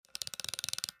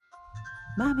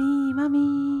Mommy,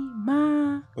 mommy,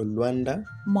 ma. Ulwanda.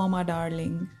 Mama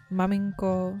darling.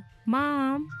 Maminko.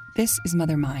 Mom. This is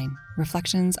Mother Mine,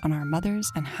 reflections on our mothers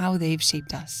and how they've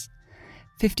shaped us.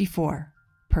 54.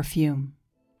 Perfume.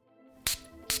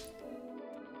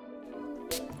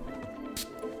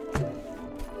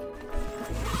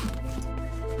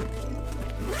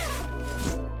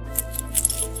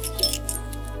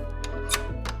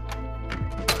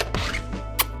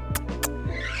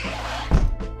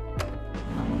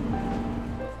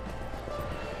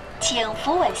请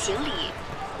扶稳行李，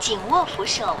紧握扶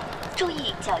手，注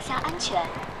意脚下安全。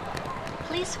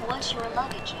Please watch your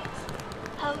luggages.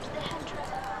 Hold the handrail.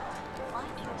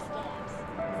 Mind your steps.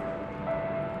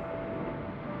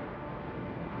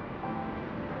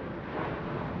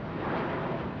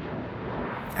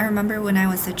 I remember when I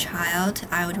was a child,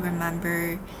 I would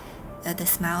remember the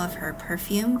smell of her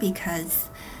perfume because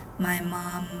my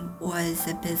mom was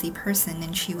a busy person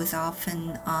and she was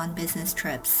often on business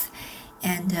trips.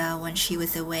 And when she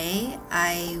was away,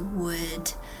 I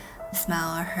would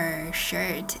smell her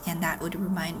shirt, and that would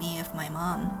remind me of my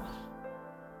mom.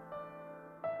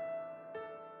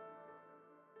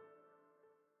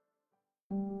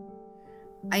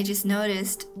 I just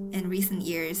noticed in recent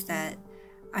years that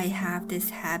I have this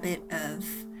habit of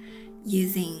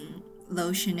using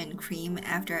lotion and cream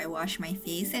after I wash my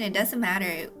face, and it doesn't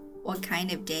matter what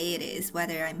kind of day it is,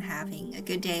 whether I'm having a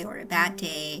good day or a bad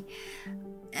day.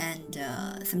 And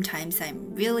sometimes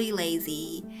I'm really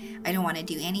lazy. I don't want to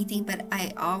do anything, but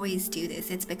I always do this.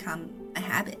 It's become a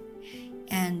habit.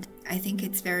 And I think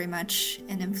it's very much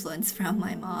an influence from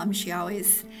my mom. She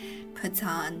always puts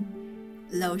on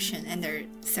lotion, and there are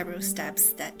several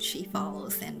steps that she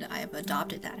follows, and I've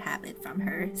adopted that habit from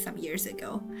her some years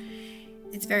ago.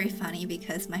 It's very funny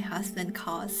because my husband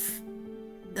calls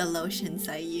the lotions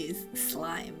I use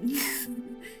slime.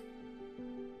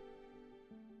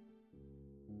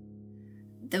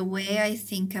 The way I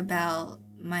think about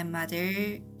my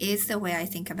mother is the way I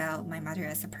think about my mother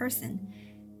as a person.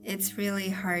 It's really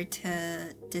hard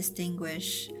to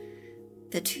distinguish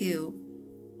the two.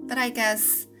 But I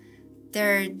guess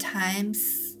there are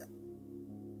times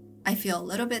I feel a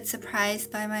little bit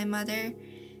surprised by my mother.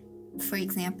 For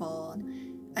example,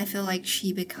 I feel like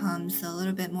she becomes a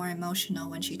little bit more emotional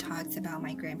when she talks about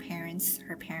my grandparents,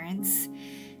 her parents.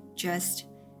 Just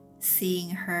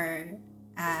seeing her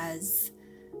as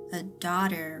a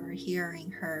daughter, or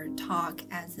hearing her talk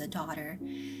as a daughter,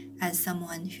 as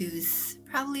someone who's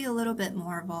probably a little bit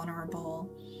more vulnerable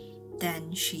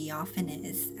than she often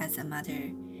is as a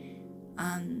mother.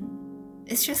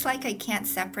 It's just like I can't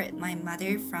separate my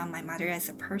mother from my mother as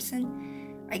a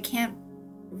person. I can't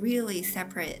really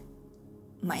separate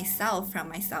myself from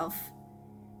myself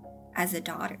as a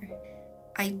daughter.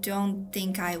 I don't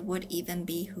think I would even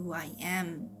be who I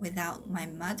am without my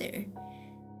mother.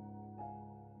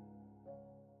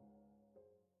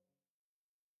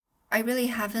 I really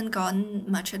haven't gotten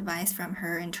much advice from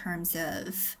her in terms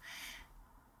of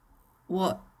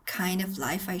what kind of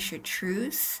life I should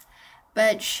choose,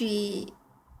 but she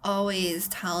always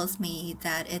tells me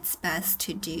that it's best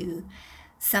to do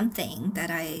something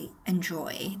that I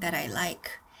enjoy, that I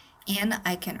like, and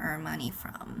I can earn money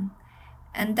from.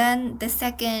 And then the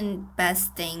second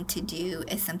best thing to do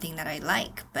is something that I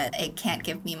like, but it can't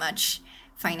give me much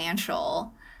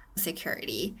financial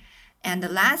security. And the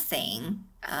last thing,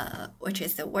 which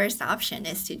is the worst option,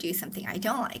 is to do something I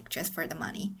don't like just for the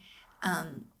money.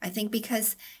 I think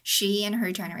because she and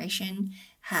her generation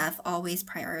have always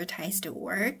prioritized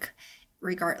work,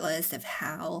 regardless of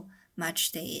how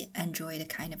much they enjoy the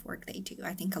kind of work they do.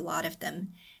 I think a lot of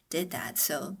them did that.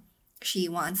 So she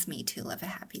wants me to live a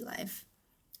happy life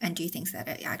and do things that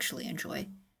I actually enjoy.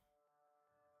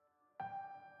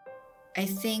 I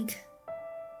think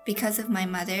because of my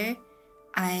mother,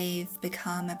 I've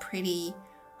become a pretty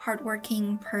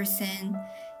hardworking person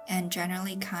and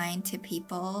generally kind to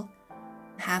people,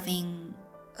 having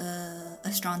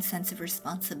a strong sense of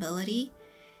responsibility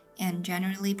and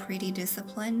generally pretty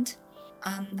disciplined.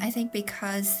 I think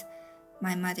because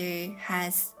my mother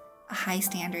has a high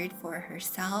standard for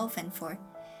herself and for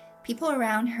people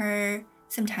around her,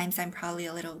 sometimes I'm probably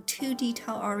a little too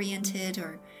detail-oriented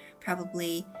or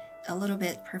probably a little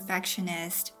bit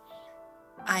perfectionist.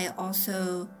 I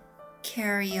also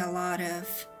carry a lot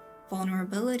of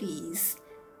vulnerabilities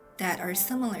that are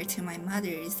similar to my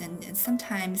mother's, and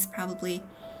sometimes probably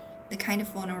the kind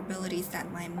of vulnerabilities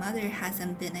that my mother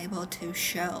hasn't been able to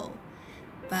show,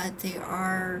 but they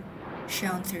are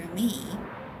shown through me.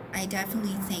 I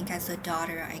definitely think as a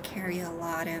daughter, I carry a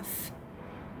lot of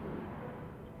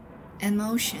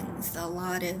emotions, a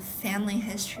lot of family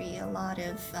history, a lot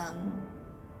of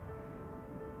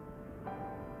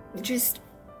just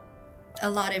a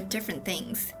lot of different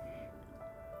things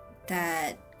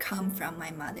that come from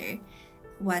my mother,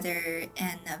 whether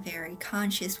in a very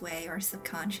conscious way or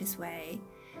subconscious way.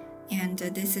 And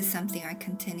this is something I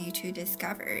continue to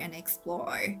discover and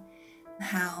explore,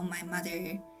 how my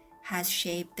mother has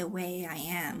shaped the way I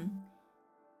am.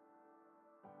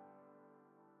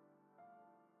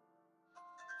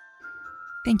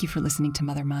 Thank you for listening to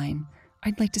Mother Mine.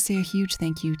 I'd like to say a huge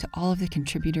thank you to all of the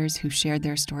contributors who shared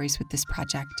their stories with this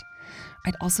project.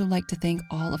 I'd also like to thank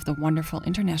all of the wonderful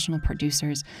international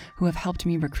producers who have helped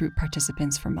me recruit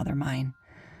participants for Mother Mine.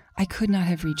 I could not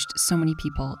have reached so many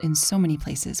people in so many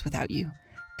places without you.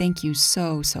 Thank you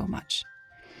so, so much.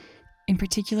 In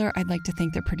particular, I'd like to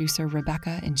thank the producer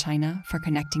Rebecca in China for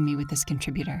connecting me with this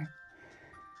contributor.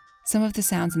 Some of the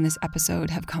sounds in this episode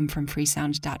have come from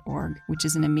freesound.org, which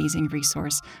is an amazing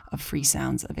resource of free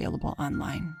sounds available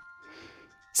online.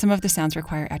 Some of the sounds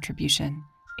require attribution,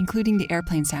 including the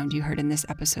airplane sound you heard in this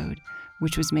episode,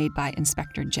 which was made by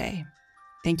Inspector J.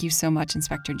 Thank you so much,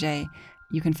 Inspector J.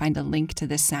 You can find a link to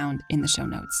this sound in the show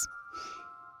notes.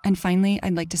 And finally,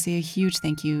 I'd like to say a huge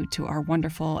thank you to our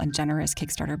wonderful and generous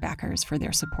Kickstarter backers for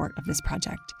their support of this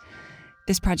project.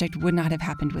 This project would not have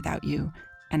happened without you,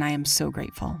 and I am so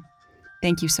grateful.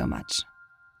 Thank you so much.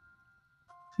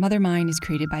 Mother Mine is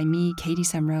created by me, Katie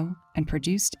Semro, and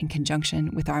produced in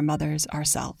conjunction with our mothers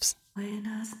ourselves.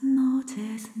 Buenas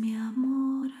noches, mi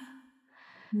amor.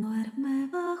 Duerme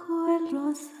bajo el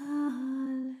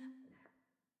rosal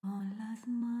con las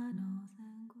manos.